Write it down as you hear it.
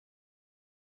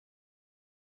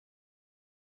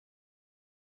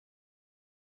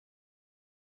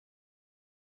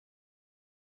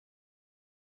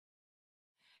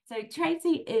So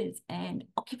Tracey is an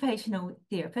occupational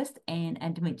therapist and a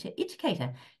dementia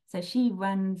educator. So she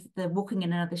runs the Walking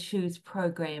in Other Shoes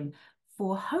program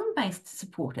for home-based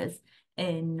supporters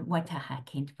in Waitaha,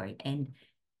 Canterbury. And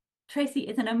Tracey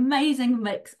is an amazing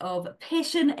mix of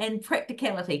passion and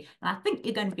practicality. And I think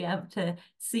you're going to be able to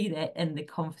see that in the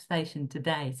conversation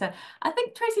today. So I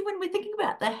think, Tracey, when we're thinking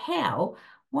about the how,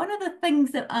 one of the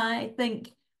things that I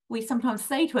think we sometimes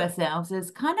say to ourselves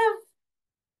is kind of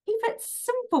keep it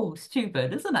simple,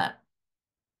 stupid, isn't it?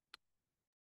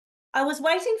 I was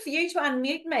waiting for you to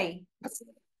unmute me.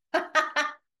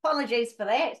 Apologies for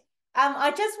that. I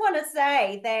just want to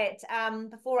say that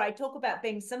before I talk about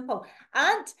being simple,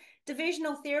 aren't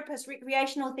divisional therapists,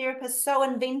 recreational therapists so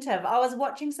inventive? I was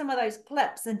watching some of those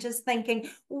clips and just thinking,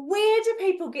 where do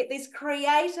people get these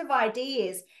creative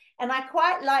ideas? And I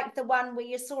quite liked the one where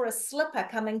you saw a slipper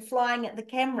coming flying at the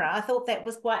camera. I thought that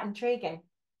was quite intriguing.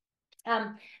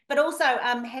 But also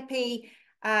happy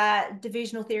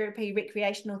divisional therapy,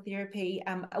 recreational therapy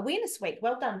awareness week.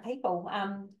 Well done, people.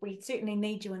 We certainly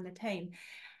need you in the team.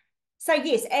 So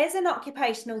yes, as an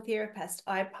occupational therapist,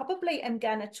 I probably am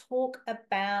going to talk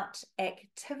about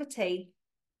activity.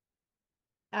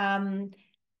 I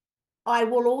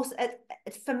will also,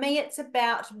 for me, it's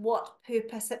about what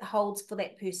purpose it holds for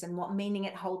that person, what meaning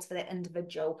it holds for that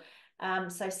individual.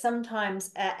 So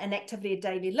sometimes an activity of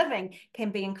daily living can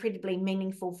be incredibly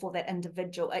meaningful for that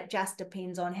individual. It just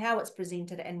depends on how it's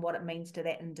presented and what it means to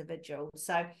that individual.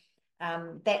 So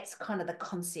that's kind of the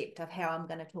concept of how I'm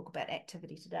going to talk about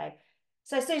activity today.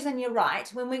 So Susan, you're right.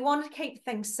 When we want to keep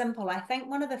things simple, I think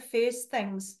one of the first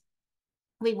things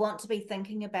we want to be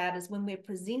thinking about is when we're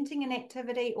presenting an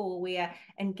activity or we're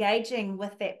engaging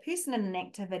with that person in an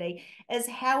activity is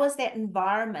how is that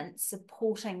environment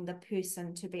supporting the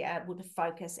person to be able to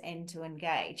focus and to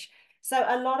engage. So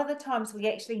a lot of the times we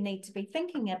actually need to be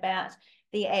thinking about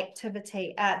the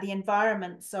activity, the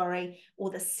environment, sorry, or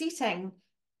the setting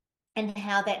and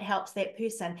how that helps that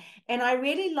person. And I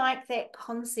really like that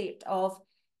concept of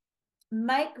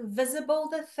make visible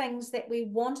the things that we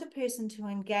want a person to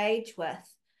engage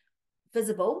with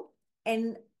visible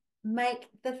and make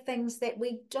the things that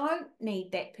we don't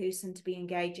need that person to be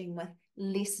engaging with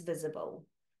less visible.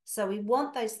 So we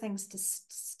want those things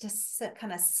to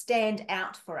kind of stand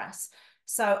out for us.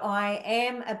 So I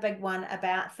am a big one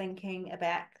about thinking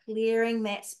about clearing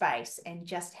that space and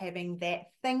just having that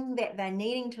thing that they're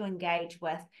needing to engage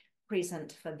with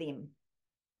present for them.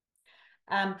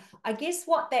 I guess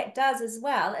what that does as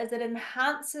well is it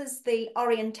enhances the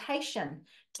orientation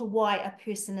to why a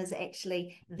person is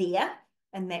actually there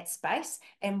in that space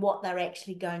and what they're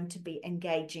actually going to be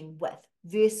engaging with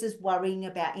versus worrying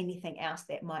about anything else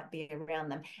that might be around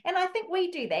them. And I think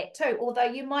we do that too, although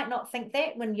you might not think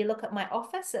that when you look at my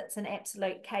office, it's an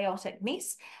absolute chaotic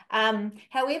mess.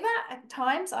 However, at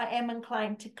times I am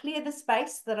inclined to clear the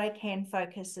space so that I can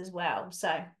focus as well.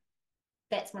 So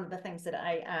that's one of the things that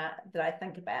I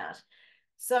think about.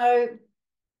 So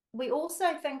we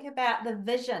also think about the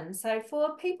vision. So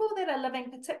for people that are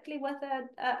living particularly with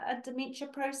a dementia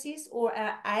process or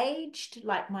are aged,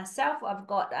 like myself, I've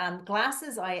got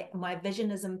glasses, my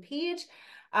vision is impaired.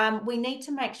 We need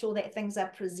to make sure that things are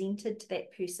presented to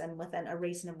that person within a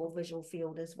reasonable visual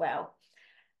field as well.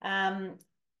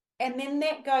 And then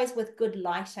that goes with good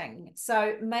lighting.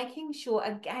 So making sure,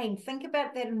 again, think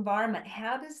about that environment.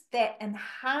 How does that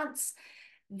enhance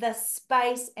the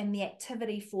space and the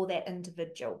activity for that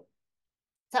individual?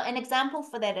 So an example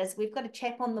for that is we've got a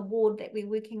chap on the ward that we're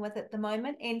working with at the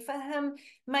moment. And for him,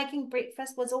 making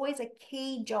breakfast was always a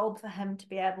key job for him to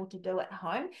be able to do at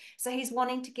home. So he's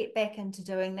wanting to get back into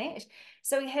doing that.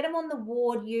 So we had him on the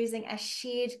ward using a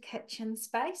shared kitchen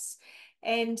space.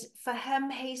 And for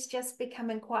him, he's just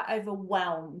becoming quite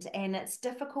overwhelmed, and it's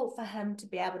difficult for him to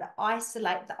be able to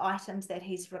isolate the items that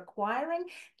he's requiring.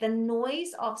 The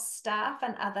noise of staff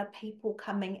and other people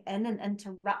coming in and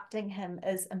interrupting him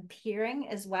is impairing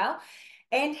as well.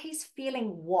 And he's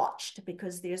feeling watched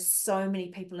because there's so many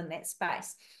people in that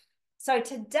space. So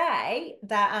today,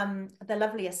 the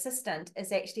lovely assistant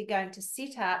is actually going to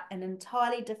set up an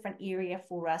entirely different area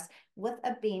for us with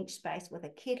a bench space, with a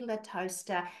kettle, a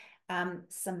toaster,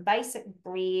 some basic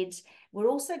bread. We're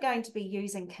also going to be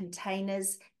using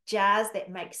containers, jars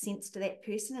that make sense to that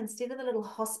person instead of the little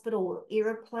hospital or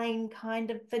aeroplane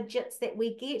kind of fidgets that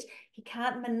we get. He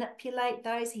can't manipulate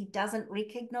those. He doesn't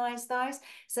recognize those.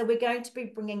 So we're going to be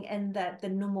bringing in the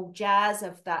normal jars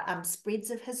of the spreads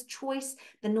of his choice,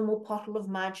 the normal bottle of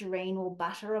margarine or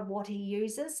butter of what he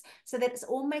uses, so that it's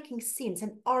all making sense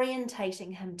and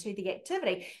orientating him to the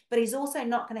activity. But he's also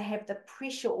not going to have the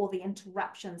pressure or the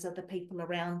interruptions of the people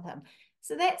around him.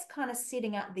 So that's kind of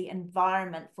setting up the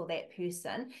environment for that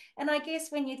person. And I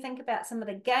guess when you think about some of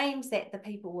the games that the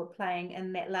people were playing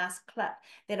in that last clip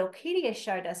that Orchidia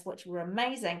showed us, which were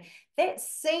amazing, that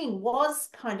scene was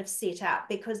kind of set up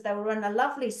because they were in a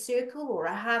lovely circle or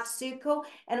a half circle,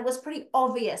 and it was pretty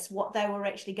obvious what they were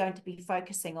actually going to be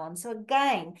focusing on. So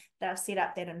again, they've set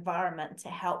up that environment to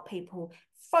help people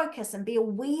focus and be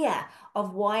aware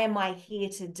of why am I here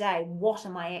today? What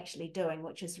am I actually doing?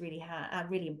 Which is really hard,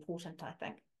 really important, I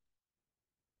think.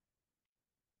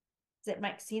 Does that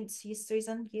make sense? Yes,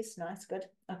 Susan? Yes, nice, good.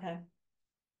 Okay.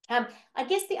 I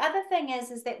guess the other thing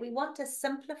is that we want to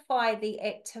simplify the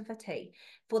activity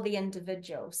for the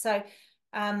individual. So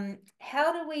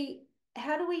how do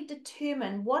we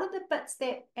determine what are the bits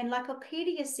that, and like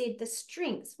Orchidia said, the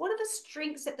strengths, what are the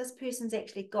strengths that this person's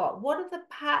actually got? What are the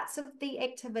parts of the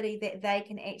activity that they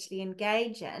can actually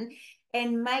engage in?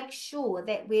 And make sure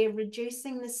that we're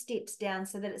reducing the steps down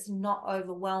so that it's not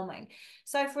overwhelming.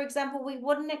 So, for example, we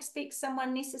wouldn't expect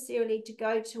someone necessarily to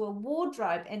go to a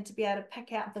wardrobe and to be able to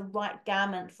pick out the right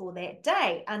garment for that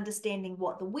day, understanding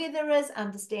what the weather is,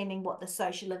 understanding what the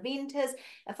social event is.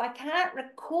 If I can't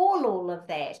recall all of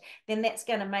that, then that's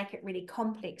going to make it really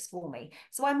complex for me.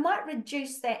 So I might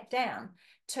reduce that down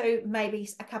to maybe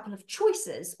a couple of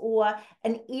choices or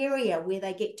an area where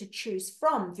they get to choose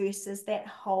from versus that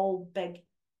whole big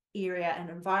area and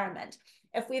environment.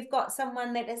 If we've got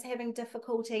someone that is having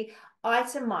difficulty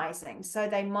itemizing, so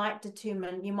they might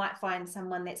determine, you might find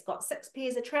someone that's got 6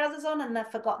 pairs of trousers on and they've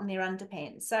forgotten their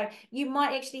underpants. So you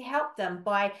might actually help them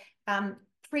by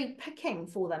pre-picking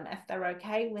for them if they're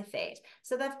okay with that.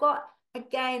 So they've got,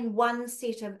 again, one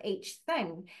set of each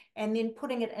thing and then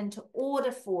putting it into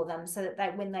order for them so that they,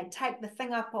 when they take the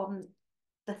thing up on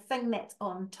the thing that's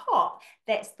on top,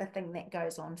 that's the thing that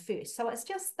goes on first. So it's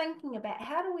just thinking about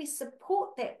how do we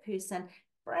support that person,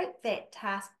 break that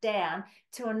task down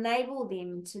to enable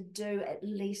them to do at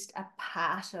least a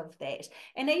part of that.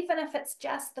 And even if it's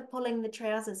just the pulling the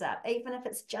trousers up, even if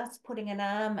it's just putting an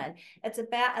arm in, it's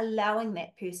about allowing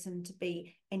that person to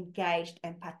be engaged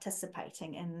and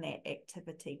participating in that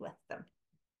activity with them.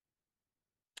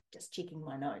 Just checking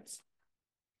my notes.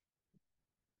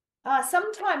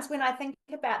 Sometimes when I think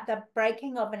about the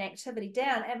breaking of an activity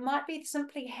down, it might be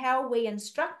simply how we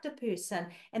instruct a person,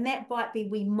 and that might be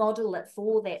we model it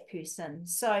for that person.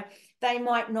 So they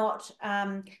might not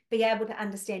be able to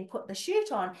understand put the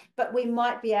shirt on, but we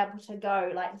might be able to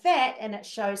go like that, and it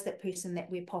shows that person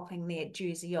that we're popping their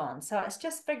jersey on. So it's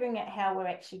just figuring out how we're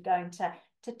actually going to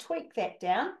tweak that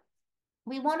down.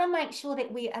 We want to make sure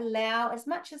that we allow as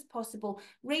much as possible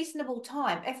reasonable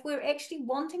time. If we're actually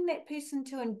wanting that person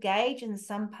to engage in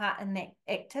some part in that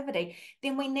activity,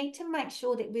 then we need to make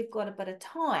sure that we've got a bit of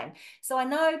time. So I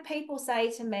know people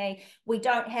say to me, we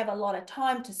don't have a lot of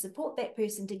time to support that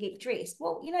person to get dressed.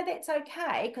 Well, you know, that's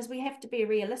okay because we have to be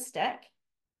realistic.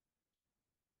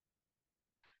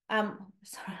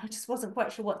 Sorry, I just wasn't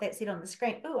quite sure what that said on the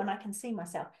screen. Oh, and I can see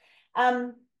myself.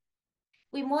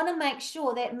 We want to make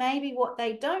sure that maybe what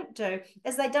they don't do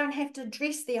is they don't have to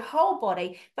dress their whole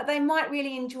body, but they might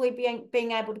really enjoy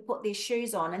being able to put their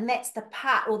shoes on. And that's the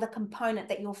part or the component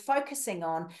that you're focusing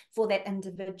on for that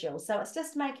individual. So it's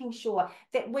just making sure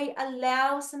that we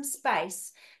allow some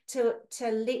space to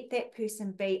let that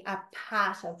person be a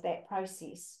part of that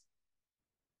process.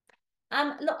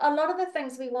 Look, a lot of the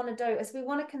things we want to do is we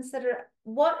want to consider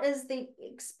what is the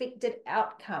expected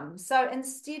outcome. So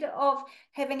instead of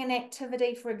having an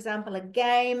activity, for example, a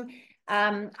game,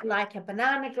 like a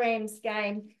bananagrams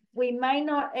game, we may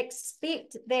not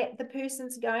expect that the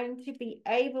person's going to be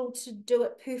able to do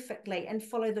it perfectly and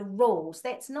follow the rules.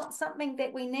 That's not something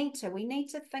that we need to. We need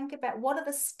to think about what are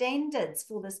the standards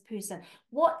for this person?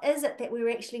 What is it that we're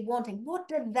actually wanting? What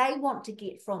do they want to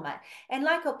get from it? And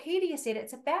like Orchidia said,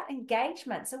 it's about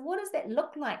engagement. So what does that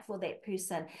look like for that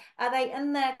person? Are they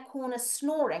in their corner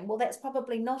snoring? Well, that's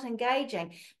probably not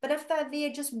engaging. But if they're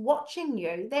there just watching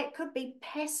you, that could be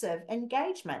passive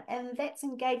engagement, and that's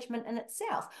engagement in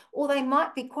itself. Or they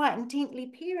might be quite intently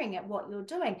peering at what you're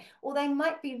doing, or they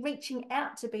might be reaching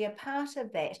out to be a part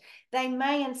of that. They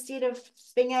may, instead of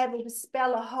being able to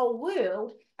spell a whole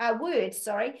word,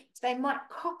 they might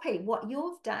copy what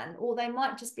you've done, or they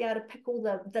might just be able to pick all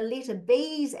the letter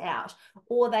B's out,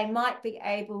 or they might be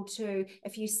able to,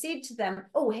 if you said to them,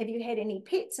 oh, have you had any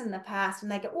pets in the past?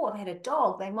 And they go, oh, I've had a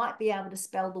dog. They might be able to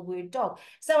spell the word dog.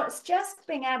 So it's just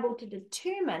being able to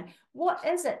determine what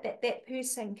is it that that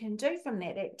person can do from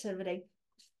that activity.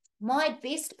 My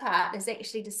best part is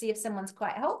actually to see if someone's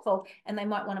quite helpful and they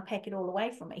might want to pack it all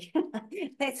away from me.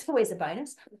 That's always a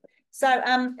bonus. So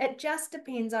it just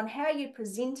depends on how you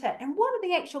present it and what are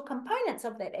the actual components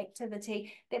of that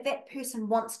activity that that person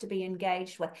wants to be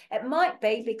engaged with. It might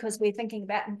be, because we're thinking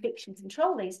about infection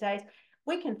control these days,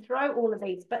 we can throw all of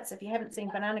these bits. If you haven't seen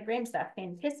bananagrams, they're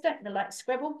fantastic. They're like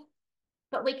Scrabble.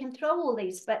 But we can throw all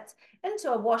these bits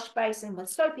into a wash basin with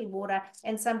soapy water,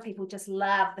 and some people just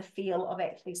love the feel of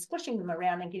actually squishing them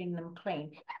around and getting them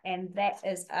clean. And that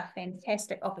is a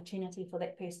fantastic opportunity for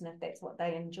that person if that's what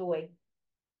they enjoy.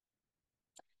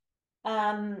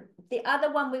 The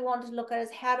other one we want to look at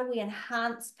is how do we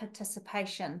enhance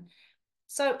participation?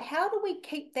 So how do we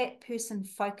keep that person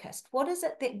focused? What is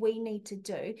it that we need to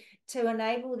do to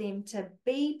enable them to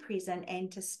be present and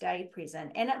to stay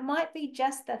present? And it might be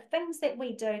just the things that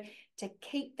we do to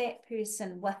keep that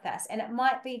person with us. And it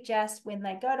might be just when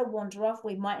they go to wander off,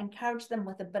 we might encourage them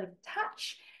with a bit of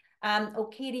touch.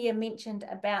 Orchidia mentioned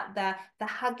about the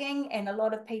hugging, and a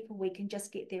lot of people, we can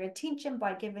just get their attention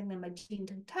by giving them a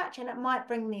gentle touch, and it might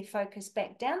bring their focus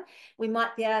back down. We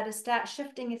might be able to start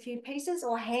shifting a few pieces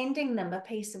or handing them a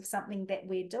piece of something that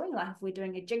we're doing. Like if we're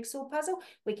doing a jigsaw puzzle,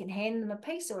 we can hand them a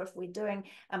piece, or if we're doing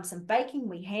some baking,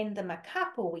 we hand them a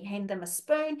cup or we hand them a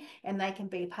spoon, and they can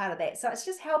be a part of that. So it's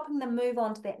just helping them move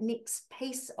on to that next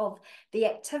piece of the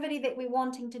activity that we're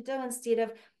wanting to do, instead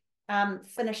of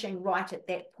finishing right at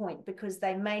that point, because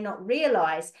they may not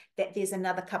realize that there's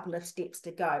another couple of steps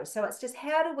to go. So it's just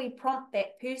how do we prompt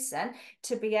that person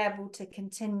to be able to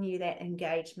continue that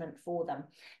engagement for them.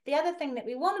 The other thing that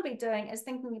we want to be doing is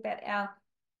thinking about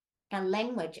our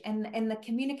language and the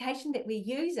communication that we're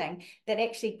using that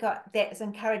actually that is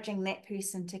encouraging that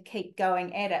person to keep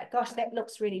going at it. Gosh, that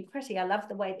looks really pretty. I love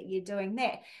the way that you're doing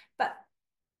that. But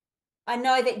I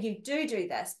know that you do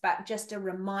this, but just a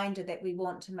reminder that we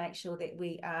want to make sure that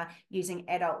we are using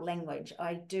adult language.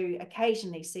 I do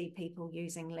occasionally see people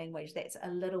using language that's a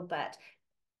little bit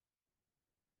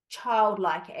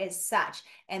childlike as such,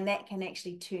 and that can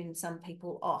actually turn some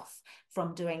people off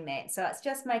from doing that. So it's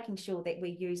just making sure that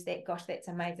we use that. Gosh, that's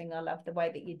amazing. I love the way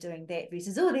that you're doing that,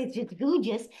 versus, oh, that's just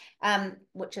gorgeous,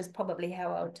 which is probably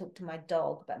how I would talk to my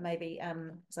dog, but maybe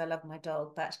because I love my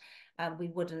dog, but we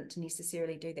wouldn't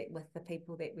necessarily do that with the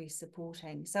people that we're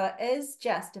supporting. So it is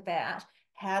just about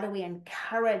how do we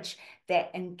encourage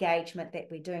that engagement that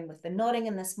we're doing with the nodding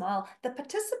and the smile, the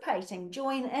participating,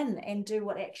 join in and do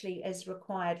what actually is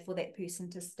required for that person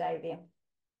to stay there.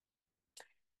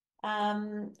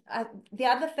 The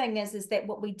other thing is that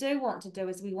what we do want to do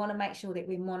is we want to make sure that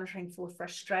we're monitoring for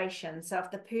frustration. So if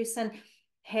the person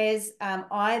has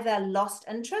either lost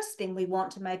interest, then we want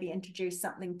to maybe introduce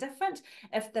something different.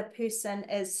 If the person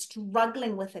is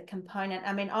struggling with a component,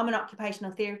 I mean, I'm an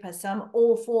occupational therapist, so I'm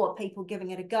all for people giving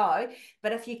it a go.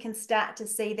 But if you can start to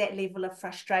see that level of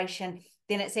frustration,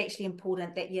 then it's actually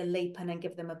important that you leap in and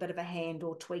give them a bit of a hand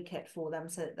or tweak it for them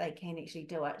so that they can actually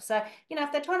do it. So, you know,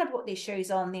 if they're trying to put their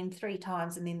shoes on, then 3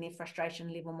 times and then their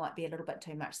frustration level might be a little bit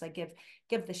too much. So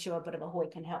give the shoe a bit of a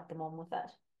hoik and help them on with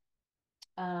it.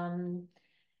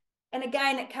 And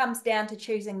again, it comes down to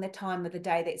choosing the time of the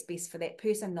day that's best for that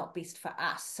person, not best for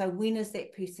us. So when is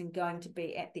that person going to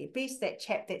be at their best? That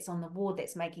chap that's on the ward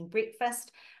that's making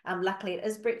breakfast. Luckily, it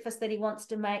is breakfast that he wants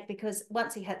to make, because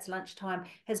once he hits lunchtime,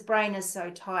 his brain is so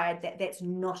tired that that's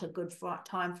not a good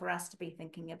time for us to be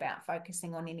thinking about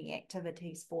focusing on any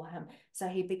activities for him. So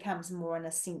he becomes more in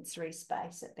a sensory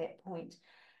space at that point.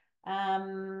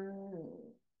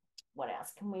 What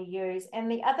else can we use? And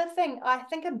the other thing, I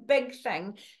think a big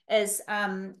thing is,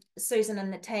 Susan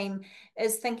and the team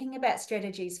is thinking about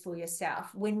strategies for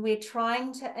yourself. When we're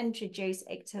trying to introduce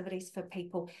activities for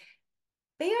people,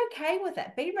 be okay with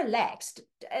it, be relaxed.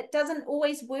 It doesn't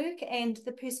always work and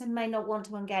the person may not want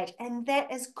to engage, and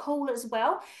that is cool as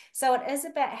well. So it is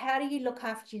about how do you look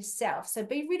after yourself. So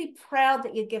be really proud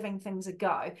that you're giving things a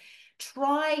go.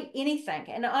 Try anything.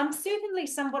 And I'm certainly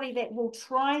somebody that will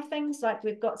try things, like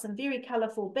we've got some very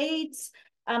colorful beads.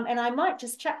 And I might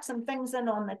just chuck some things in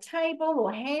on the table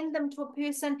or hand them to a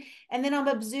person, and then I'm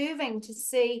observing to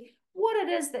see what it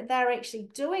is that they're actually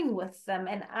doing with them,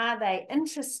 and are they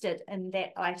interested in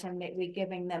that item that we're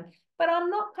giving them. But I'm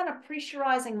not kind of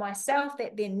pressurizing myself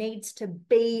that there needs to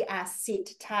be a set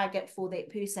target for that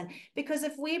person, because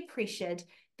if we're pressured,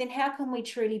 then how can we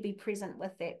truly be present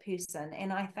with that person?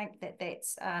 And I think that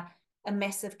that's a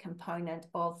massive component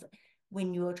of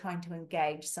when you're trying to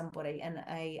engage somebody in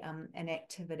an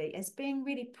activity, is being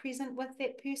really present with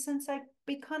that person. So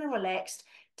be kind of relaxed,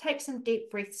 take some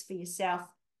deep breaths for yourself,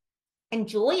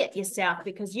 enjoy it yourself,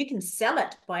 because you can sell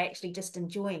it by actually just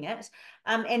enjoying it,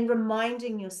 and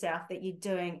reminding yourself that you're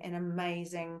doing an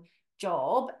amazing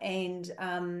job, and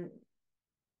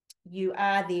you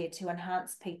are there to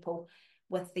enhance people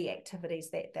with the activities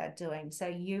that they're doing. So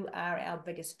you are our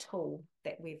biggest tool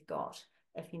that we've got,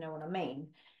 if you know what I mean.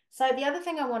 So the other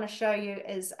thing I want to show you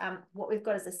is what we've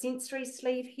got is a sensory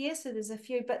sleeve here. So there's a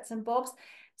few bits and bobs.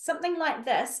 Something like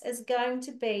this is going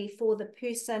to be for the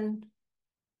person,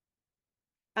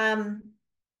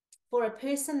 for a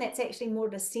person that's actually more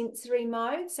of a sensory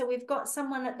mode. So we've got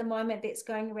someone at the moment that's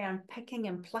going around picking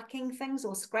and plucking things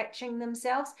or scratching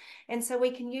themselves. And so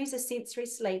we can use a sensory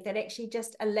sleeve that actually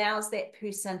just allows that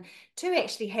person to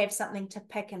actually have something to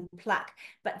pick and pluck,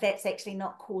 but that's actually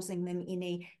not causing them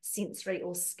any sensory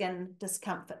or skin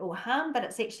discomfort or harm, but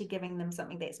it's actually giving them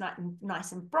something that's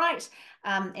nice and bright,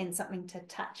 and something to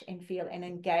touch and feel and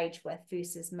engage with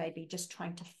versus maybe just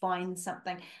trying to find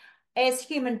something. As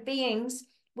human beings,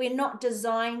 we're not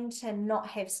designed to not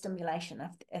have stimulation,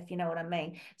 if you know what I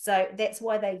mean. So that's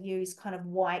why they use kind of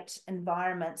white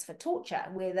environments for torture,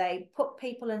 where they put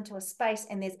people into a space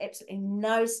and there's absolutely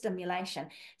no stimulation.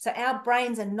 So our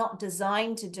brains are not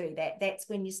designed to do that. That's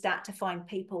when you start to find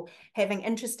people having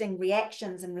interesting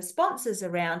reactions and responses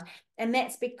around. And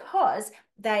that's because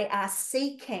they are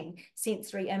seeking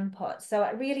sensory input. So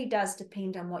it really does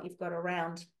depend on what you've got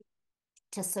around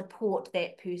to support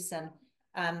that person.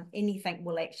 Anything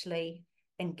will actually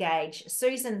engage.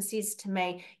 Susan says to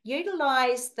me,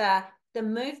 utilize the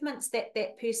movements that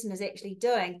that person is actually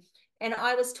doing. And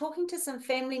I was talking to some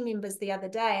family members the other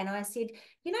day, and I said,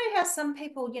 you know how some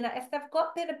people, you know, if they've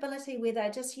got that ability where they're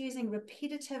just using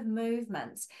repetitive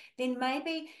movements, then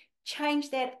maybe change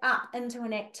that up into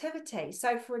an activity.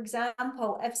 So for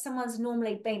example, if someone's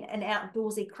normally been an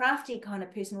outdoorsy, crafty kind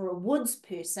of person or a woods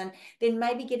person, then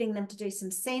maybe getting them to do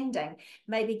some sanding,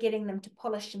 maybe getting them to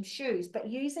polish some shoes, but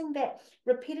using that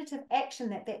repetitive action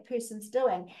that that person's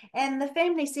doing. And the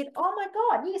family said, oh my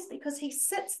God, yes, because he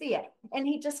sits there and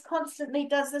he just constantly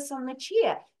does this on the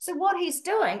chair. So what he's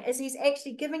doing is he's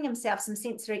actually giving himself some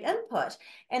sensory input.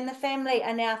 And the family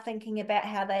are now thinking about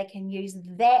how they can use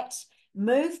that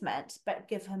movement, but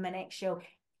give him an actual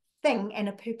thing and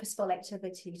a purposeful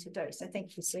activity to do. So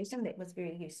thank you, Susan. That was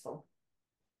very useful.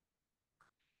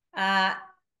 I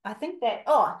think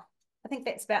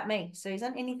that's about me,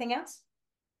 Susan. Anything else?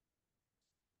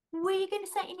 Were you going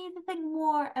to say anything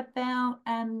more about,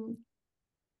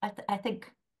 I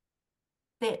think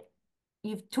that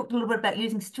you've talked a little bit about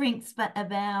using strengths, but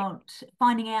about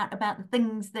finding out about the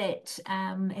things that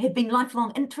have been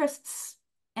lifelong interests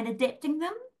and adapting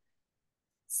them?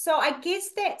 So I guess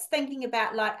that's thinking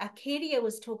about, like Arcadia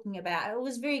was talking about. It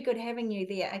was very good having you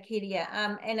there, Arcadia.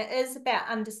 And it is about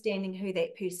understanding who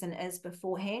that person is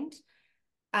beforehand.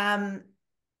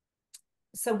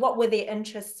 So what were their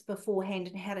interests beforehand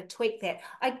and how to tweak that?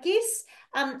 I guess,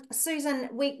 Susan,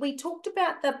 we talked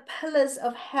about the pillars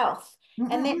of health,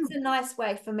 and that's a nice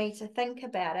way for me to think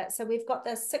about it. So we've got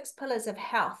the 6 pillars of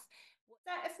health.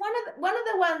 So if one of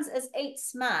the ones is eat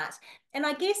smart, and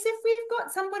I guess if we've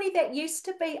got somebody that used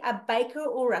to be a baker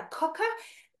or a cooker,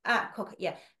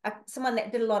 someone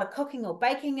that did a lot of cooking or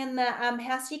baking in the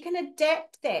house, you can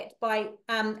adapt that by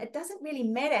it doesn't really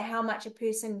matter how much a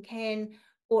person can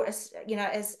or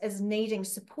is needing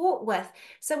support with.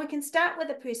 So we can start with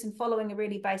a person following a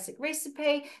really basic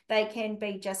recipe. They can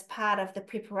be just part of the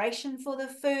preparation for the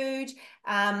food,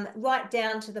 right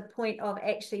down to the point of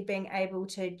actually being able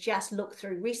to just look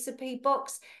through recipe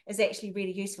books is actually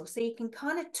really useful. So you can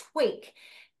kind of tweak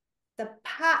the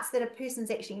parts that a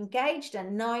person's actually engaged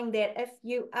in, knowing that if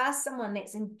you are someone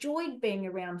that's enjoyed being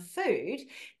around food,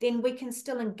 then we can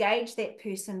still engage that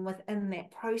person within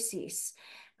that process.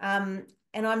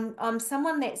 And I'm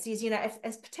someone that says,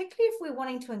 if particularly if we're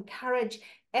wanting to encourage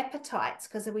appetites,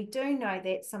 because we do know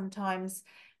that sometimes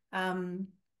the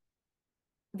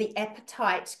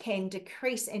appetite can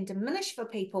decrease and diminish for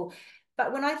people.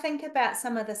 But when I think about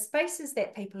some of the spaces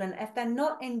that people in, if they're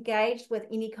not engaged with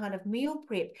any kind of meal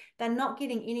prep, they're not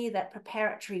getting any of that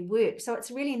preparatory work. So it's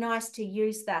really nice to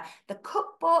use the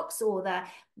cookbooks or the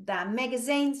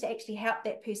magazines to actually help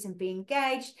that person be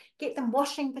engaged, get them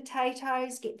washing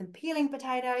potatoes, get them peeling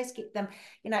potatoes, get them,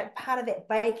 part of that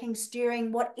baking,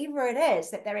 stirring, whatever it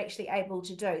is that they're actually able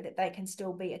to do, that they can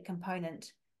still be a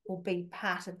component or be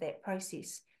part of that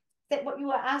process. Is that what you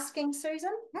were asking,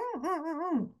 Susan?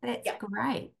 That's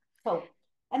great. Cool.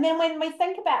 And then when we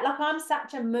think about, like, I'm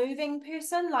such a moving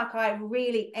person, like I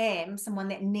really am someone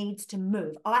that needs to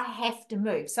move. I have to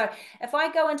move. So if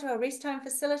I go into a rest home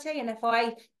facility and if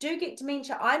I do get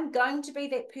dementia, I'm going to be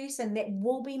that person that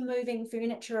will be moving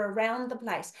furniture around the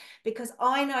place because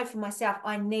I know for myself,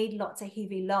 I need lots of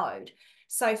heavy load.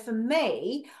 So for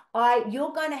me,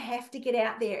 you're going to have to get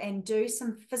out there and do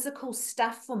some physical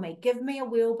stuff for me. Give me a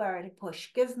wheelbarrow to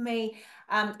push. Give me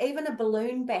even a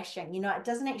balloon bashing. You know, it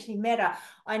doesn't actually matter.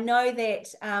 I know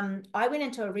that I went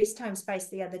into a rest home space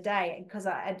the other day because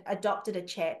I adopted a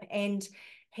chap, and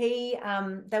they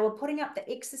were putting up the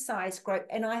exercise group,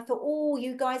 and I thought, oh,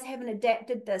 you guys haven't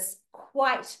adapted this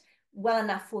quite well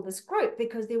enough for this group,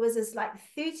 because there was this like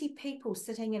 30 people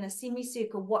sitting in a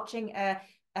semicircle watching a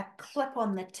clip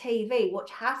on the TV, which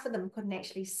half of them couldn't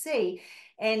actually see,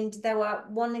 and they were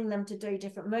wanting them to do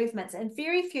different movements, and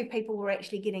very few people were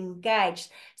actually getting engaged.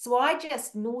 So I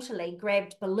just naughtily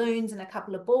grabbed balloons and a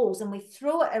couple of balls, and we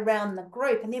threw it around the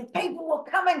group, and then people were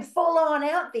coming full on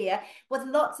out there with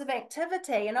lots of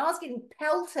activity, and I was getting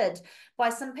pelted by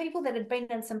some people that had been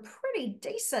in some pretty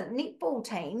decent netball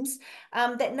teams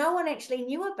that no one actually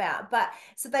knew about. But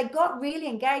so they got really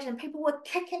engaged, and people were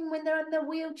kicking when they're in the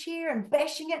wheelchair and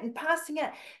bashing it and passing it.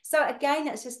 So again,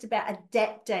 it's just about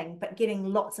adapting, but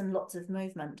getting lots and lots of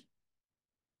movement.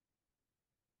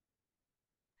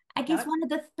 I guess one of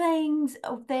the things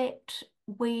that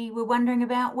we were wondering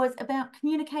about was about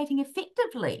communicating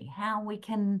effectively, how we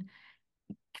can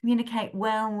communicate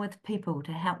well with people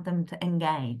to help them to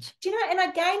engage. Do you know,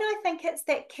 and again, I think it's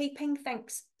that keeping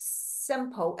things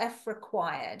simple if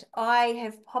required. I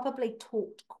have probably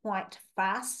talked quite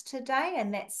fast today,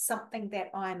 and that's something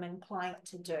that I'm inclined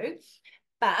to do.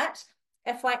 But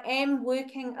if I am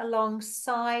working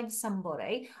alongside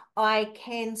somebody, I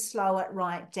can slow it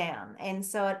right down. And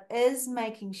so it is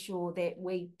making sure that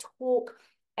we talk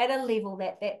at a level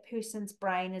that that person's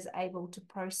brain is able to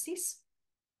process.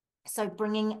 So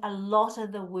bringing a lot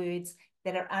of the words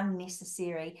that are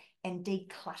unnecessary and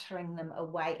decluttering them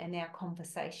away in our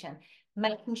conversation,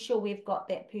 making sure we've got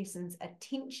that person's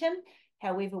attention.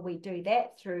 However, we do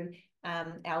that through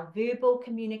our verbal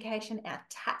communication, our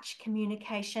touch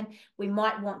communication. We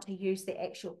might want to use the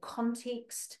actual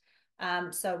context.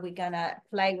 So we're going to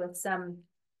play with some,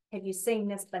 have you seen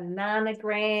this,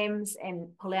 bananagrams, and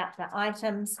pull out the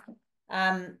items.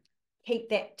 Keep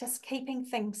that, just keeping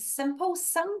things simple.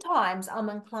 Sometimes I'm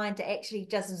inclined to actually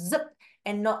just zip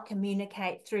and not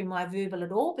communicate through my verbal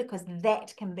at all, because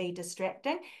that can be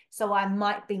distracting. So I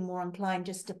might be more inclined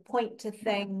just to point to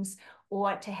things,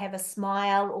 or to have a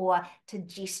smile, or to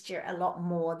gesture a lot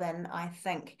more than I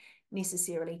think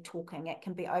necessarily talking. It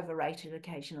can be overrated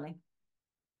occasionally.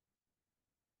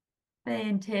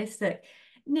 Fantastic.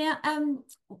 Now,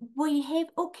 we have,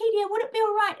 Orchidia, would it be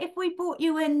all right if we brought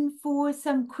you in for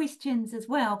some questions as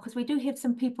well? Because we do have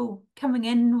some people coming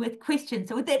in with questions.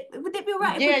 So would that be all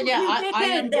right if we brought you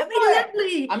back in? That'd be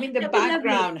lovely. I'm in the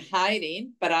background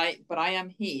hiding, but I am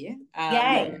here.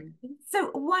 Yay. So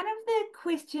one of the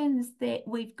questions that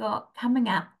we've got coming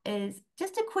up is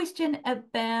just a question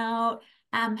about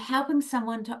helping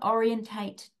someone to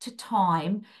orientate to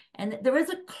time. And there is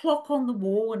a clock on the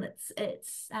wall, and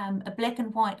it's a black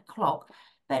and white clock,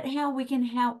 but how we can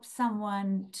help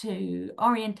someone to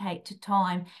orientate to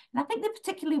time. And I think they're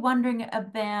particularly wondering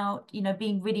about, you know,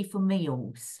 being ready for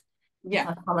meals.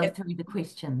 Yeah. If I follow through the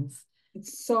questions.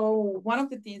 So one of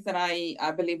the things that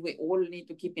I believe we all need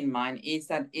to keep in mind is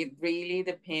that it really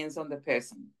depends on the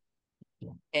person.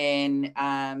 Yeah.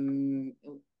 And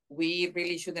we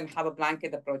really shouldn't have a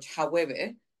blanket approach.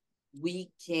 However,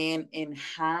 we can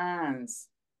enhance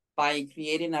by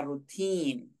creating a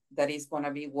routine that is going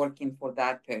to be working for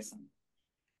that person.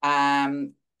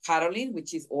 Caroline,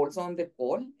 which is also on the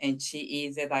call, and she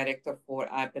is a director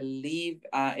for, I believe,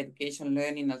 Education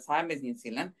Learning Alzheimer's New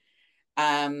Zealand,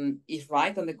 is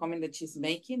right on the comment that she's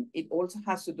making. It also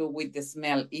has to do with the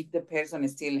smell, if the person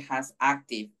still has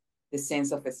active the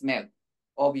sense of a smell,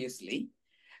 obviously.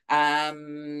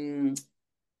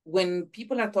 When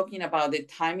people are talking about the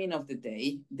timing of the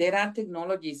day, there are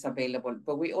technologies available,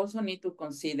 but we also need to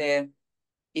consider,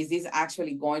 is this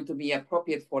actually going to be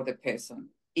appropriate for the person?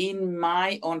 In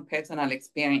my own personal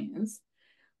experience,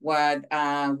 what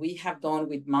we have done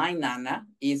with my Nana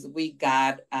is we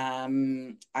got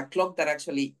a clock that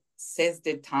actually says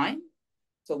the time.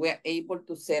 So we're able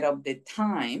to set up the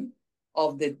time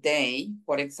of the day.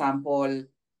 For example,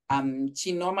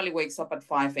 she normally wakes up at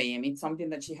 5 a.m. It's something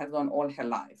that she has done all her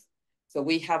life. So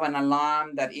we have an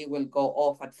alarm that it will go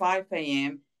off at 5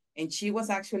 a.m. And she was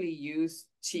actually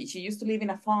she used to live in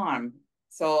a farm.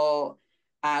 So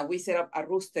we set up a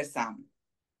rooster sound.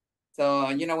 So,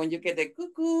 you know, when you get the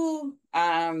cuckoo,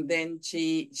 then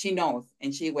she knows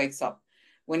and she wakes up.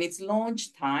 When it's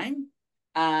lunch time,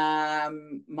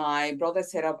 my brother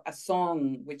set up a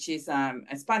song, which is a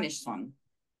Spanish song.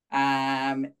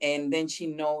 And then she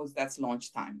knows that's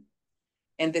lunchtime.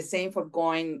 And the same for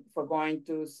going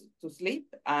to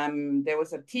sleep. There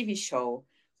was a TV show,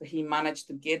 so he managed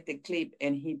to get the clip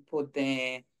and he put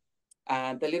the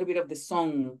little bit of the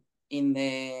song in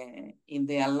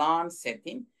the alarm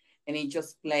setting, and it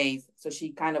just plays, so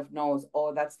she kind of knows,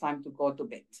 oh, that's time to go to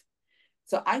bed.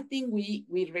 So I think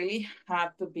we really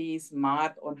have to be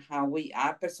smart on how we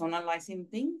are personalizing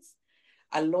things.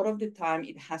 A lot of the time,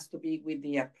 it has to be with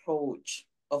the approach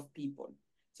of people.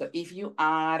 So if you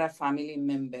are a family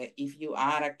member, if you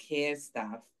are a care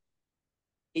staff,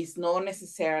 it's not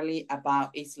necessarily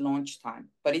about it's lunchtime,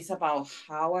 but it's about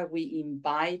how are we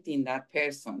inviting that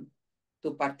person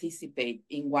to participate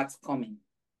in what's coming.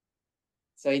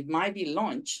 So it might be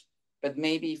lunch, but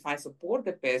maybe if I support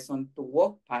the person to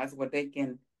walk past where they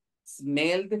can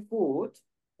smell the food,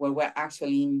 where we're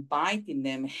actually inviting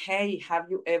them, hey,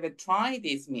 have you ever tried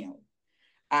this meal?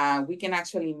 We can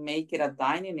actually make it a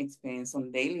dining experience on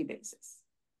a daily basis.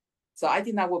 So I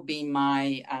think that would be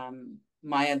my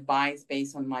my advice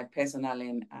based on my personal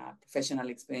and professional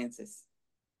experiences.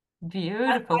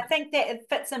 Beautiful. I think that it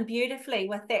fits in beautifully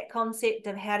with that concept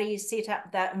of how do you set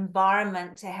up the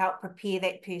environment to help prepare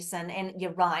that person. And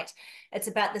you're right, it's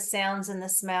about the sounds and the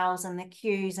smells and the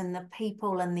cues and the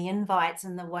people and the invites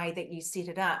and the way that you set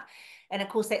it up. And of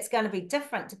course, that's going to be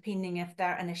different depending if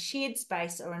they're in a shared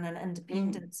space or in an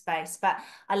independent space. But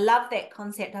I love that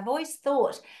concept. I've always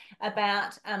thought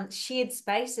about shared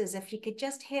spaces. If you could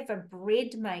just have a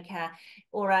bread maker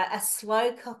or a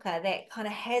slow cooker that kind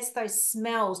of has those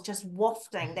smells just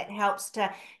wafting, that helps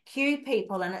to cue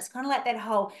people. And it's kind of like that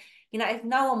whole, you know, if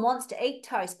no one wants to eat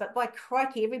toast, but by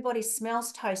crikey, everybody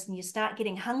smells toast and you start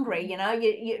getting hungry, you know,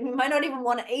 you might not even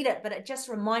want to eat it, but it just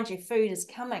reminds you food is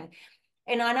coming.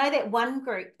 And I know that one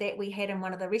group that we had in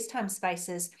one of the rest home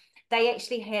spaces, they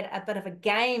actually had a bit of a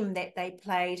game that they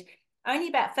played only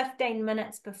about 15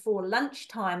 minutes before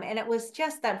lunchtime. And it was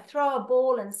just, they'd throw a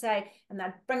ball and say, and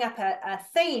they'd bring up a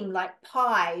theme like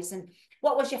pies, and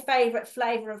what was your favorite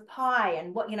flavor of pie,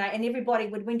 and what, you know, and everybody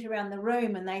went around the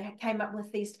room and they came up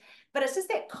with these. But it's just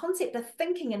that concept of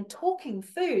thinking and talking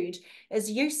food is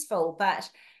useful.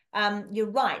 But you're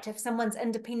right, if someone's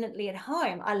independently at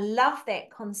home, I love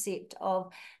that concept of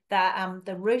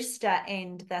the rooster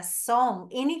and the song,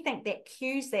 anything that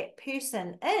cues that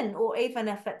person in, or even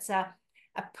if it's a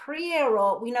prayer,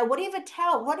 or, you know, whatever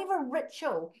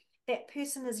ritual that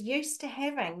person is used to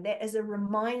having, that is a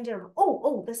reminder of,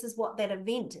 oh, this is what that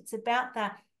event, it's about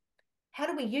how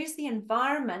do we use the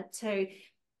environment to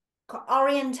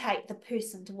orientate the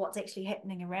person to what's actually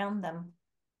happening around them.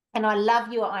 And I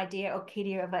love your idea,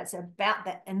 Okedia, of it's about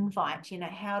that invite, you know,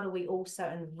 how do we also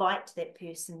invite that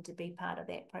person to be part of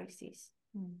that process?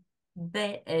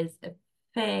 That is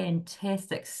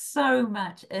fantastic. So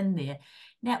much in there.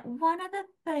 Now, one of the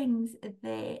things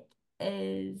that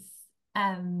is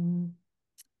coming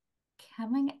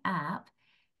up,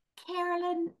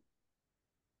 Carolyn,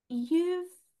 you've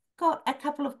got a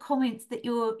couple of comments that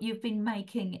you've been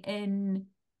making in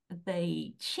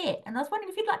the chat, and I was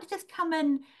wondering if you'd like to just come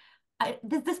in.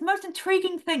 This most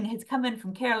intriguing thing has come in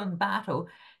from Carolyn Bartle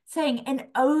saying an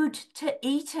ode to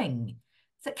eating.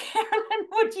 So Carolyn,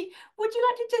 would you like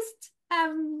to just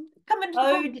come into the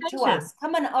Ode to conversation? us.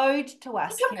 Come an ode to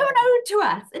us. Come an ode to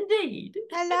us, indeed.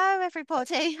 Hello,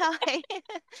 everybody. Hi.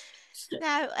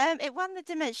 Now, it won the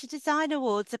Dementia Design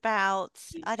Awards about,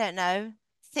 I don't know,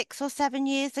 6 or 7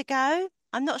 years ago.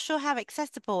 I'm not sure how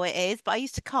accessible it is, but I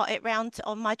used to cart it round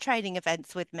on my training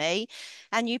events with me.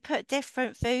 And you put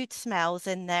different food smells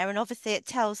in there, and obviously it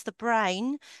tells the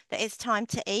brain that it's time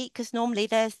to eat, because normally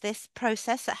there's this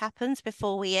process that happens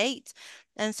before we eat.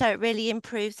 And so it really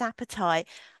improves appetite.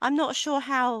 I'm not sure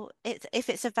if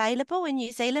it's available in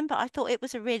New Zealand, but I thought it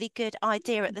was a really good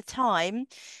idea at the time.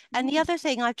 And the other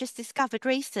thing I've just discovered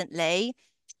recently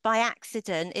by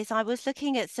accident is I was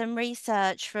looking at some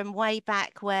research from way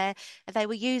back where they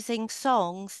were using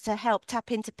songs to help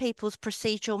tap into people's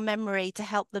procedural memory to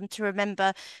help them to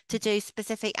remember to do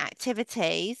specific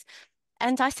activities.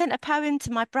 And I sent a poem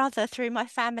to my brother through my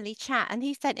family chat, and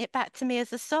he sent it back to me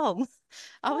as a song.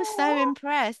 I was so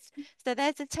impressed. So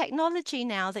there's a technology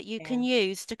now that you can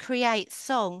use to create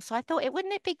songs. So I thought,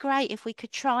 wouldn't it be great if we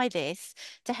could try this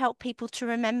to help people to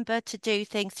remember to do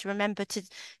things, to remember to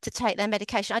take their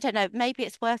medication? I don't know, maybe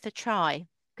it's worth a try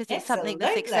because it's something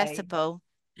that's accessible.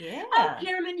 Yeah. Oh,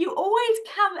 Carolyn, you always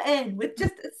come in with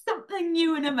just something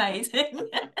new and amazing.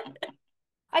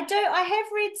 I do. I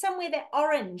have read somewhere that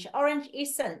orange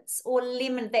essence or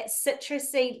lemon, that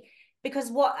citrusy, because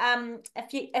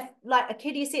if like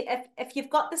Akidia said, if you've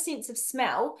got the sense of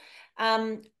smell,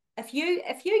 if you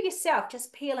yourself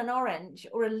just peel an orange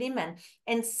or a lemon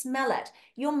and smell it,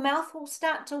 your mouth will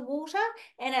start to water,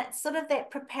 and it's sort of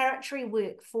that preparatory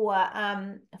work for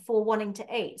wanting to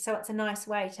eat. So it's a nice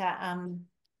way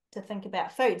to think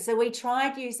about food. So we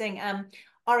tried using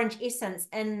orange essence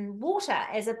in water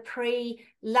as a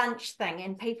pre-lunch thing,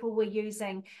 and people were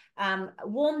using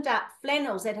warmed up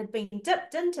flannels that had been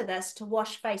dipped into this to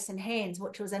wash face and hands,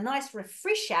 which was a nice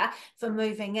refresher for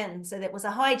moving in. So that was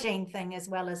a hygiene thing as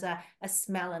well as a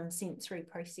smell and sensory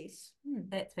process.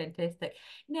 That's fantastic.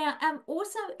 Now,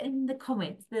 also in the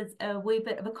comments, there's a wee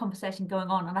bit of a conversation going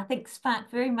on, and I think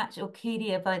sparked very much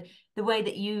Orchidia by the way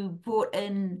that you brought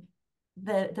in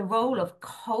the role of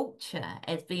culture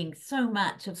as being so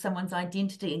much of someone's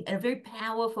identity, and a very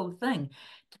powerful thing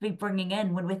to be bringing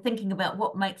in when we're thinking about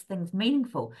what makes things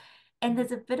meaningful. And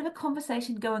there's a bit of a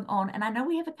conversation going on, and I know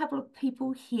we have a couple of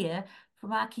people here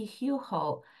from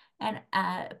Akihiuho, and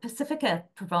Pacifica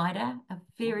provider, a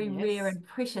very rare and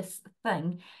precious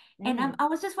thing. And I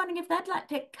was just wondering if they'd like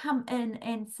to come in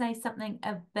and say something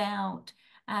about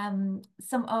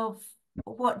some of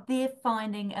what they're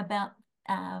finding about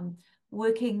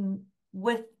working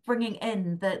with bringing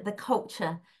in the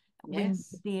culture when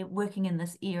they're working in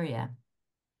this area.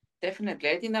 Definitely.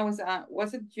 I think that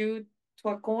was it you,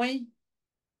 Tuakoi?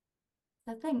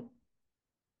 I think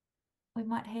we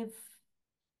might have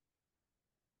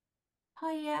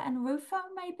Haya and Rufo,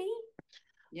 maybe?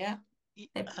 Yeah.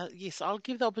 Yes, I'll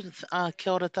give the opportunity,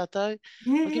 kia ora tātou.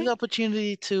 I'll give the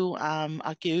opportunity to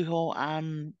Akiuho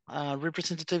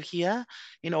representative here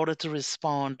in order to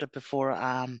respond before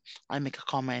I make a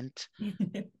comment.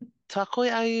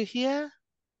 Takoi, are you here?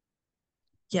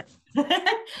 Yeah. Sorry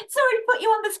to put you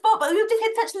on the spot, but we've just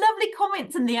had such lovely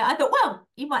comments in there. I thought, well,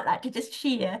 you might like to just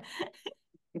share.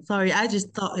 Sorry, I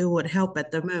just thought it would help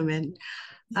at the moment.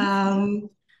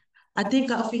 I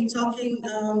think I'll be talking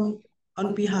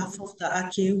on behalf of the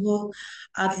Akiuho.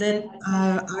 I'll let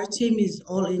our team is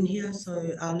all in here,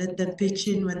 so I'll let them pitch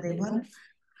in when they want.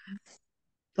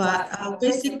 But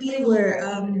basically,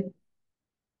 we're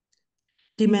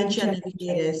dementia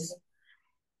navigators.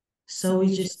 So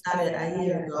we just started a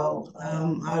year ago.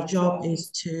 Our job is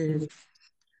to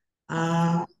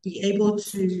be able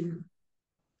to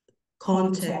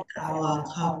contact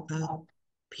our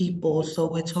people, so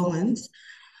we're Tongans,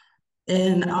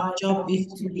 and our job is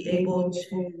to be able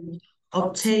to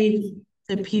obtain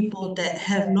the people that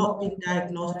have not been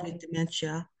diagnosed with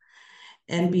dementia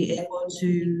and be able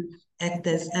to act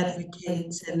as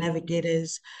advocates and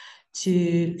navigators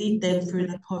to lead them through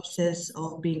the process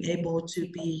of being able to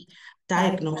be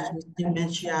diagnosed with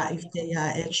dementia if they're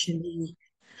actually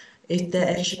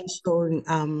showing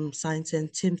signs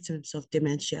and symptoms of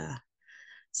dementia.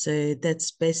 So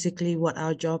that's basically what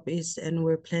our job is, and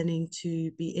we're planning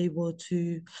to be able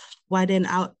to widen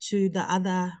out to the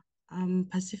other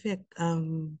Pacific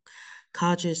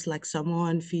cultures like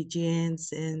Samoan,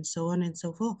 Fijians, and so on and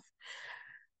so forth.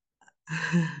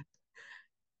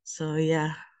 So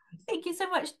yeah. Thank you so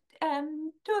much.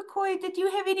 Tuakoi, did you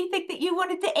have anything that you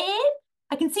wanted to add?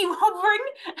 I can see you hovering.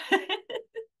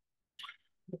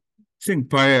 I think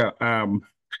Paya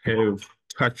have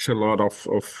touched a lot of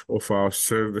our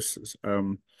services.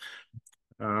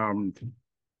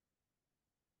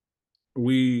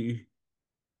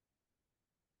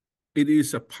 It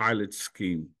is a pilot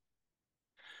scheme.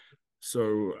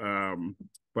 So,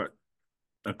 but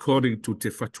according to Te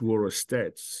Whatuora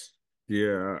stats,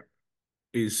 there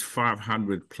is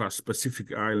 500 plus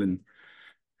Pacific Island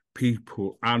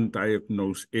people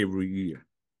undiagnosed every year.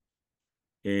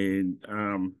 And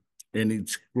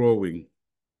it's growing.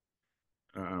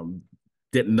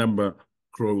 That number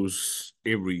grows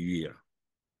every year.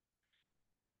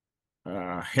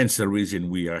 Hence the reason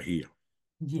we are here.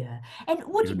 Yeah. And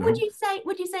would you say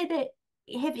that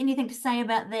you have anything to say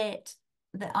about that,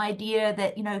 the idea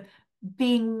that,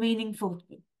 being meaningful,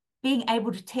 being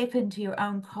able to tap into your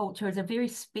own culture is a very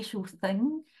special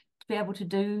thing to be able to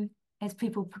do as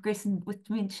people progress with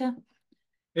dementia?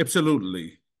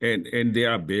 Absolutely. And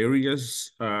there are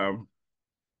barriers,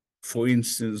 for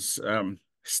instance,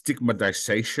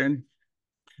 stigmatization,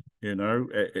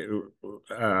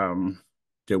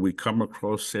 that we come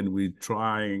across, and we're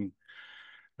trying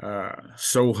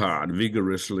so hard,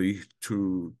 vigorously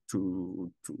to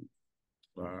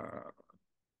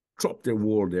drop the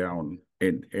wall down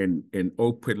and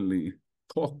openly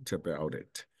talked about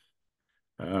it.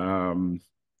 And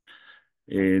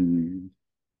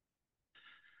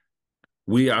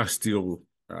we are still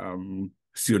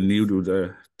new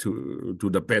to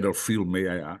the battlefield, may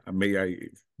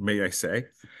I say?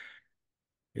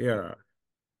 Yeah.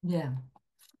 Yeah.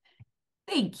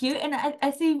 Thank you. And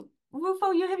I see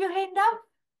Rufo, you have your hand up?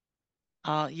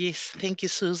 Yes, thank you,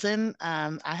 Susan.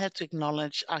 I had to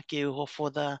acknowledge Akio for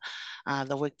the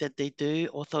work that they do,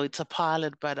 although it's a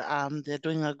pilot, but they're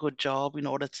doing a good job in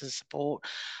order to support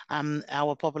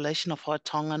our population of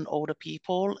Tongan older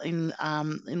people in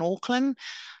Auckland.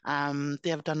 They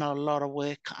have done a lot of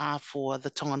work for the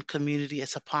Tongan community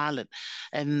as a pilot,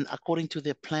 and according to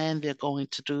their plan, they're going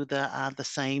to do the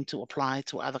same to apply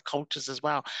to other cultures as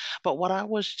well. But what I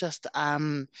was just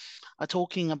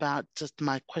talking about, just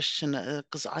my question,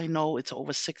 because I know it's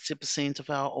over 60% of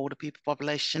our older people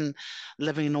population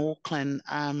living in Auckland.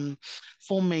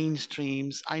 For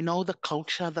mainstreams, I know the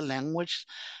culture, the language,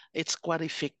 it's quite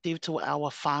effective to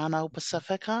our whānau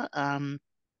Pacifica.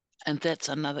 And that's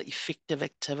another effective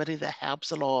activity that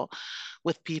helps a lot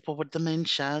with people with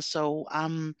dementia. So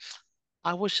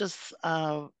I was just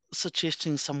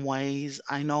suggesting some ways.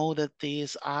 I know that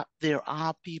there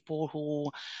are people who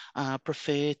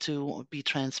prefer to be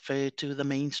transferred to the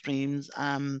mainstreams,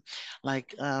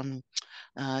 like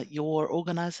your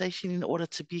organization in order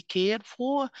to be cared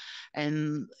for.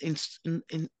 And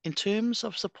in terms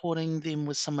of supporting them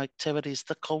with some activities,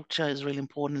 the culture is really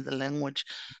important, the language,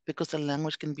 because the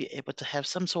language can be able to have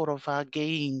some sort of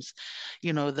games,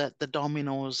 that the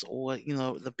dominoes or,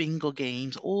 the bingo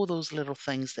games, all those little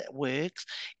things that works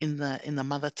in the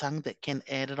mother tongue that can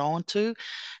add it on to.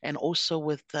 And also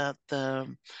with the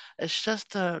it's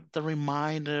just the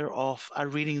reminder of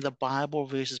reading the Bible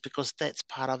verses, because that's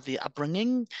part of the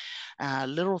upbringing.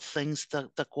 Little things,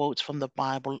 the quotes from the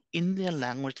Bible in their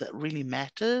language that really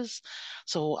matters.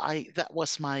 So that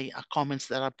was my comments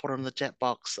that I put on the chat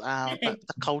box. But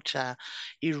the culture,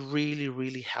 it really,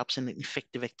 really helps in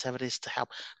effective activities to help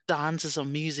dances or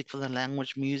music for the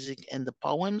language, music and the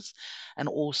poems and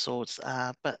all sorts.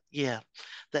 But yeah,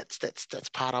 that's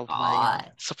part of my Oh,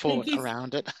 thank support you.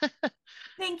 around it.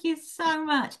 Thank you so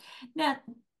much. Now,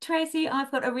 Tracey,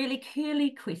 I've got a really curly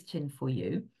question for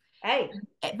you. Hey.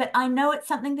 But I know it's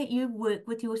something that you work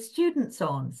with your students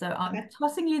on. So I'm Okay.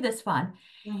 tossing you this one.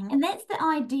 And that's the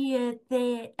idea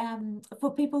that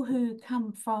for people who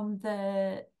come from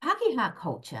the Pākehā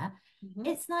culture,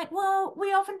 it's like, well,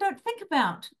 we often don't think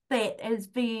about that as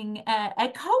being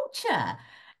a culture.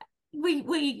 We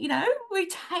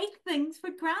take things for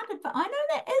granted, but I know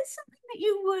that is something that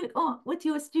you work on with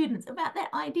your students, about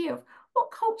that idea of what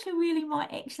culture really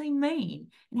might actually mean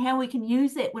and how we can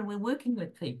use it when we're working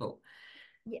with people.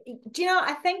 Do you know,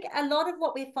 I think a lot of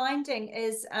what we're finding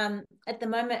is at the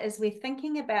moment is we're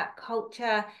thinking about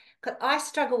culture. 'Cause I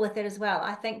struggle with it as well.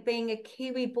 I think being a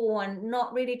Kiwi born,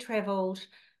 not really traveled,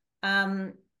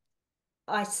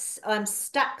 I'm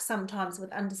stuck sometimes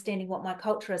with understanding what my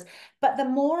culture is. But the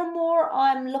more and more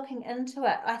I'm looking into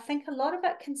it, I think a lot of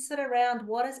it can sit around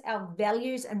what is our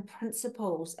values and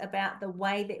principles about the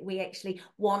way that we actually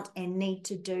want and need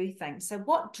to do things. So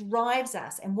what drives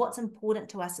us and what's important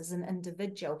to us as an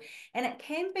individual. And it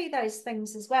can be those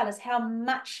things as well as how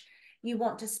much you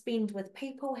want to spend with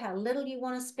people, how little you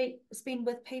want to spend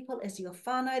with people. Is your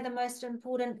whānau the most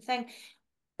important thing?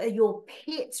 Your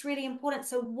pet's really important.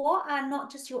 So what are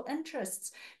not just your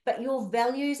interests, but your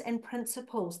values and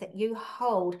principles that you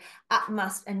hold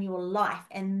upmost in your life?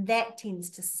 And that tends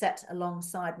to sit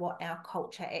alongside what our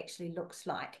culture actually looks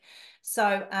like.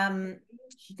 So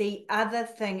the other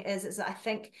thing is I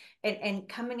think, and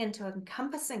coming into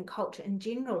encompassing culture in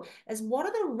general, is what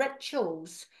are the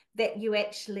rituals that you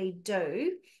actually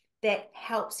do that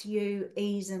helps you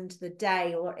ease into the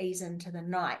day or ease into the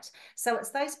night. So it's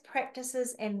those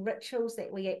practices and rituals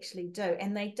that we actually do,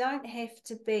 and they don't have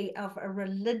to be of a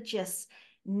religious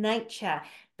nature.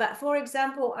 But for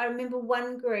example, I remember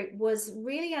one group was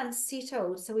really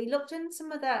unsettled. So we looked in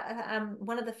some of the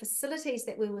one of the facilities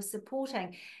that we were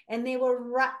supporting, and there were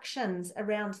ructions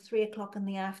around 3 o'clock in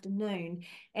the afternoon.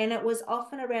 And it was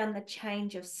often around the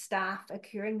change of staff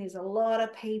occurring. There's a lot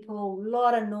of people, a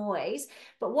lot of noise.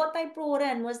 But what they brought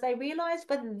in was they realized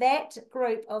with that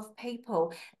group of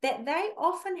people that they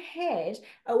often had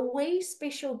a wee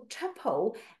special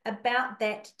tipple about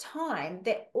that time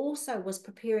that also was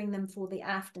preparing them for the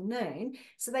afternoon.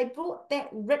 So they brought that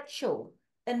ritual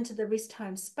into the rest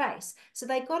home space. So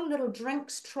they got a little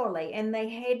drinks trolley, and they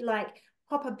had like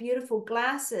proper beautiful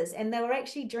glasses, and they were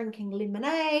actually drinking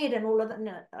lemonade and all of that.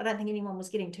 No, I don't think anyone was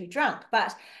getting too drunk,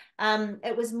 but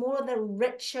it was more the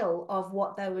ritual of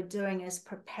what they were doing as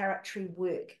preparatory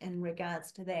work in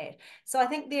regards to that. So I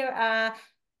think there are,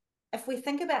 if we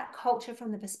think about culture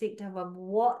from the perspective of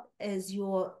what is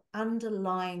your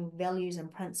underlying values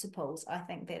and principles, I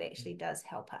think that actually does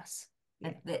help us.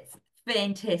 Yeah. That's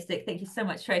Fantastic. Thank you so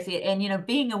much, Tracey. And, you know,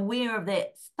 being aware of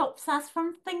that stops us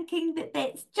from thinking that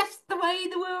that's just the way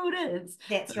the world is.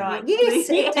 That's So right. we Yes,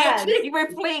 it does. actually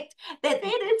reflect that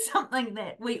that is something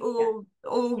that we all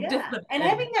differ And in.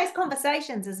 having those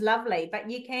conversations is lovely, but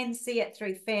you can see it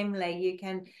through family. You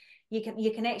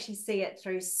can actually see it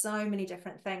through so many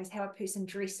different things, how a person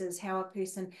dresses, how a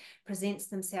person presents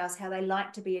themselves, how they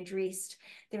like to be addressed.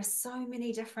 There are so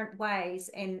many different ways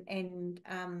and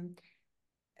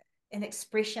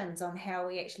expressions on how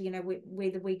we actually, you know,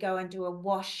 whether we go and do a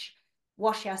wash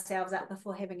ourselves up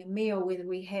before having a meal, whether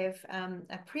we have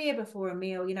a prayer before a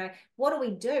meal, you know, what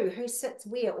do, who sits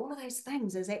where, all of those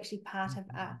things is actually part of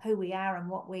who we are and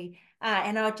what we are.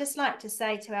 And I'd just like to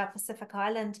say to our Pacific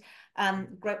Island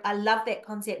group, I love that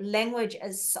concept. Language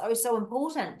is so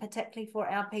important, particularly for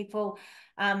our people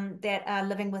that are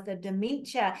living with a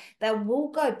dementia. They will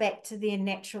go back to their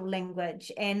natural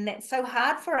language, and that's so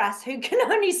hard for us who can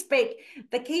only speak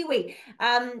the Kiwi,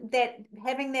 that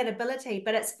having that ability,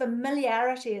 but it's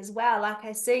familiarity as well. Like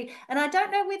I see, and I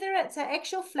don't know whether it's an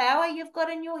actual flower you've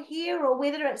got in your hair or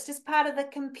whether it's just part of the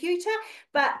computer,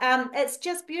 but it's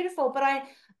just beautiful. But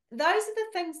those are the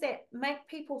things that make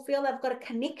people feel they've got a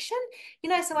connection, you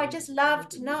know. So I just love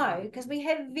to know, because we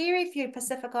have very few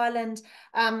Pacific Island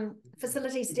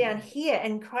facilities down here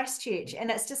in Christchurch, and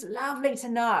it's just lovely to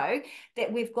know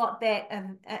that we've got that,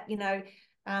 you know,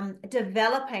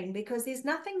 developing, because there's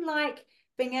nothing like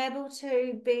being able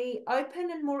to be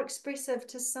open and more expressive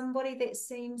to somebody that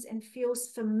seems and feels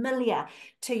familiar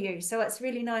to you. So it's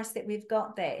really nice that we've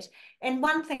got that. And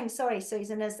one thing, sorry,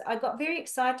 Susan, is I got very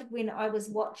excited when I was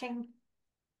watching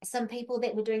some people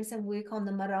that were doing some work on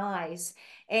the maraes,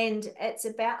 and it's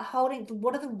about holding,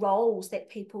 what are the roles that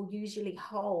people usually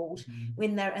hold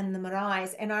when they're in the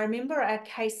maraes. And I remember a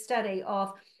case study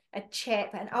of a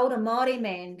chap, an older Māori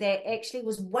man, that actually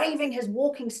was waving his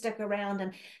walking stick around,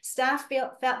 and staff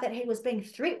felt that he was being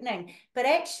threatening, but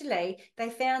actually they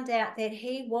found out that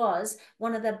he was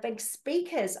one of the big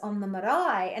speakers on the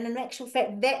marae, and in actual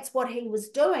fact that's what he was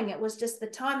doing. It was just the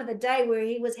time of the day where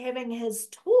he was having his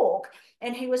talk,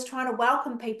 and he was trying to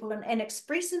welcome people and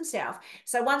express himself.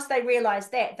 So once they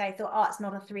realized that, they thought, oh, it's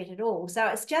not a threat at all. So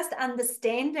it's just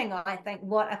understanding, I think,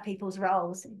 what are people's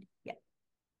roles. Yeah.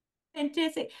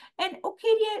 Fantastic. And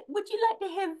Okedia, would you like to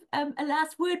have a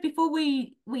last word before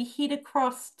we head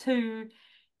across to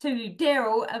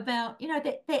Daryl about, you know,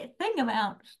 that thing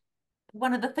about,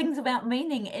 one of the things about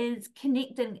meaning is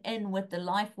connecting in with the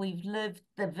life we've lived,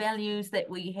 the values that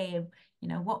we have, you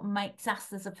know, what makes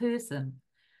us as a person.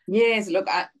 Yes, look,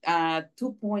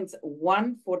 2 points.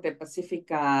 One, for the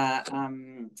Pacifica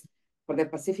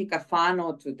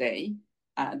Whānau today,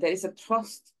 there is a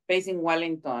trust based in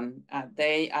Wellington.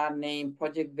 They are named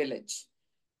Project Village.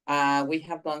 We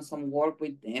have done some work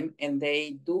with them, and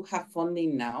they do have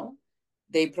funding now.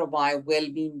 They provide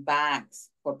well-being bags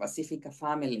for Pacifica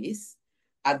families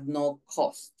at no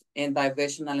cost, and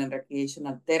diversional and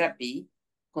recreational therapy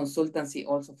consultancy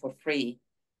also for free.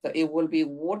 So it will be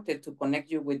worth it to connect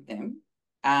you with them,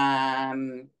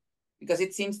 because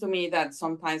it seems to me that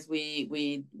sometimes we're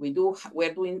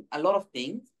doing a lot of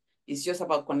things. It's just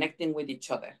about connecting with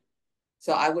each other.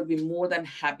 So I would be more than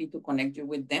happy to connect you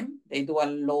with them. They do a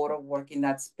lot of work in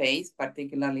that space,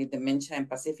 particularly dementia and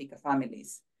Pacifica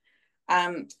families.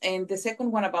 And the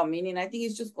second one about meaning, I think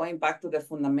it's just going back to the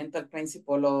fundamental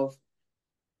principle of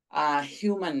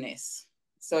humanness.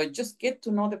 So just get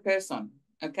to know the person,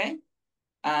 okay?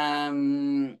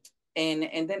 And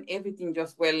then everything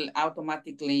just will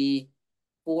automatically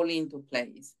fall into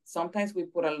place. Sometimes we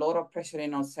put a lot of pressure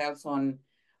in ourselves on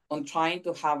trying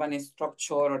to have a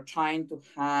structure or trying to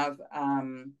have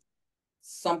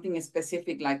something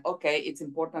specific, like, okay, it's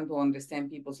important to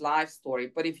understand people's life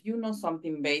story. But if you know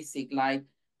something basic, like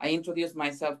I introduce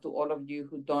myself to all of you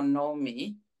who don't know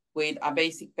me with a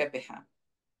basic pepeha.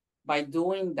 By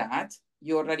doing that,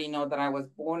 you already know that I was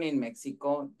born in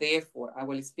Mexico, therefore I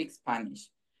will speak Spanish.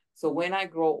 So when I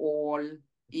grow old,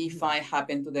 if I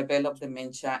happen to develop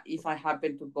dementia, if I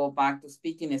happen to go back to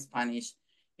speaking Spanish,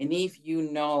 and if you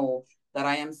know that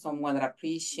I am someone that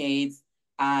appreciates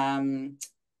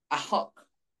a hug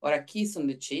or a kiss on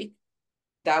the cheek,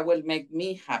 that will make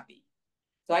me happy.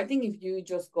 So I think if you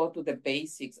just go to the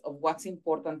basics of what's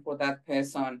important for that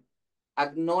person,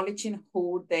 acknowledging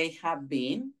who they have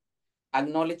been,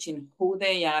 acknowledging who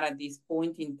they are at this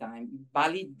point in time,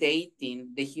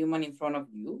 validating the human in front of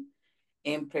you,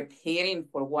 and preparing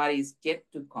for what is yet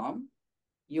to come,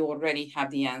 you already have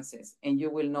the answers and you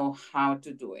will know how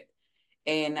to do it.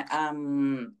 And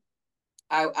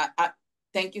I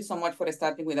thank you so much for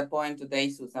starting with a poem today,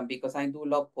 Susan, because I do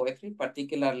love poetry,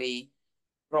 particularly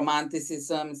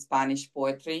romanticism, Spanish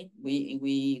poetry.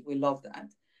 We love that.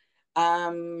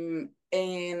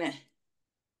 And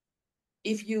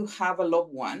if you have a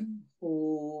loved one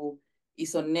who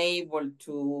is unable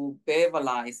to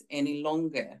verbalize any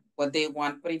longer what they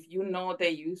want, but if you know they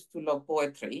used to love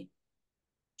poetry,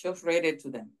 just read it to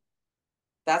them.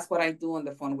 That's what I do on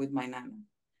the phone with my nana.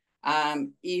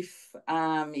 If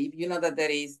you know that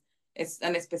there is a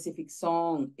specific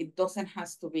song, it doesn't have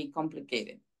to be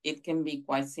complicated. It can be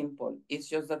quite simple. It's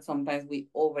just that sometimes we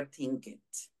overthink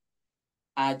it.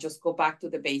 Just go back to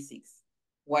the basics.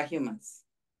 We're humans.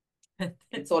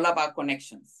 It's all about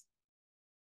connections.